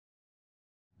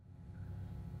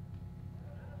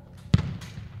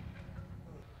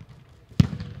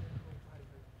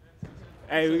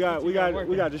Hey, we got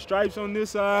the stripes on this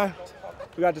side.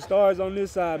 We got the stars on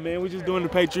this side, man. We just doing the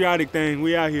patriotic thing.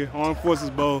 We out here, Armed Forces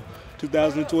Bowl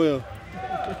 2012.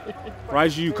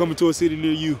 Rice U coming to a city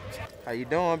near you. How you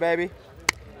doing, baby?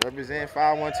 Represent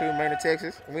 512 Magna,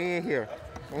 Texas. We in here.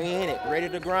 We in it. Ready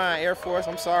to grind. Air Force,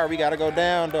 I'm sorry. We got to go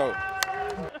down, though.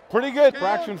 Pretty good.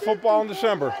 Practicing football in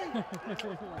December.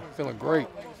 Feeling great.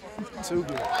 Too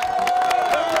good.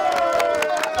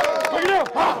 Look it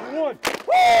up. One.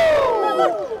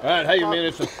 All right, hey, man,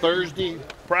 it's a Thursday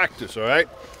practice, all right?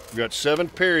 We got 7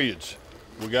 periods.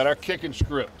 We got our kicking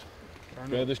script.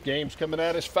 Okay, this game's coming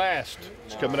at us fast.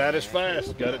 It's coming at us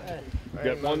fast. Got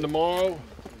one tomorrow,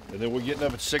 and then we're getting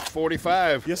up at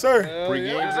 6:45. Yes, sir.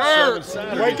 Pre-game's at 7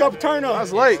 Saturday. Wake up, turn up.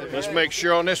 That's late. Let's make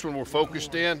sure on this one we're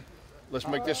focused in. Let's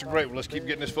make this a great one. Let's keep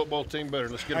getting this football team better.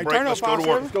 Let's get a break. Let's go to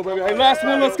work. Let's go, baby. Hey, last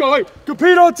one. Let's go. Hey,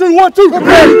 compete on 2, 1, 2. Compete.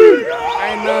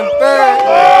 Ain't nothing there.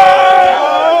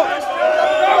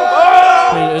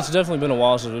 I mean, it's definitely been a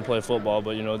while since we played football,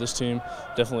 but, you know, this team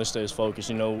definitely stays focused.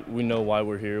 You know, we know why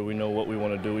we're here. We know what we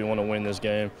want to do. We want to win this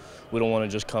game. We don't want to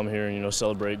just come here and, you know,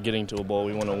 celebrate getting to a bowl.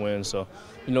 We want to win. So,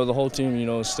 you know, the whole team, you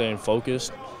know, is staying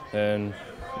focused, and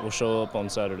we'll show up on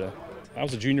Saturday. I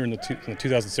was a junior in the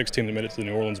 2006 team that made it to the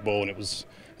New Orleans Bowl, and it was,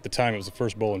 at the time, it was the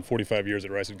first bowl in 45 years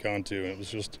that Rice had gone to, and it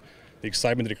was just the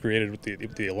excitement that it created with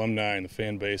the alumni and the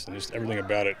fan base and just everything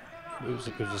about it. It was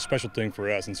a special thing for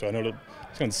us, and so I know that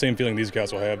it's kind of the same feeling these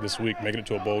guys will have this week, making it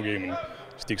to a bowl game, and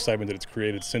just the excitement that it's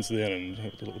created since then, and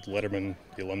with Letterman,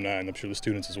 the alumni, and I'm sure the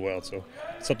students as well. So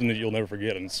it's something that you'll never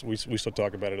forget, and we still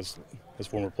talk about it as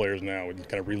former players now. We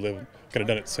kind of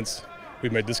done it since we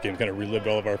made this game, kind of relived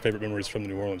all of our favorite memories from the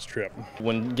New Orleans trip.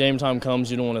 When game time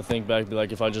comes, you don't want to think back, be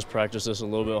like, if I just practiced this a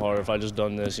little bit harder, if I just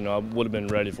done this, you know, I would have been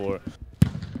ready for it.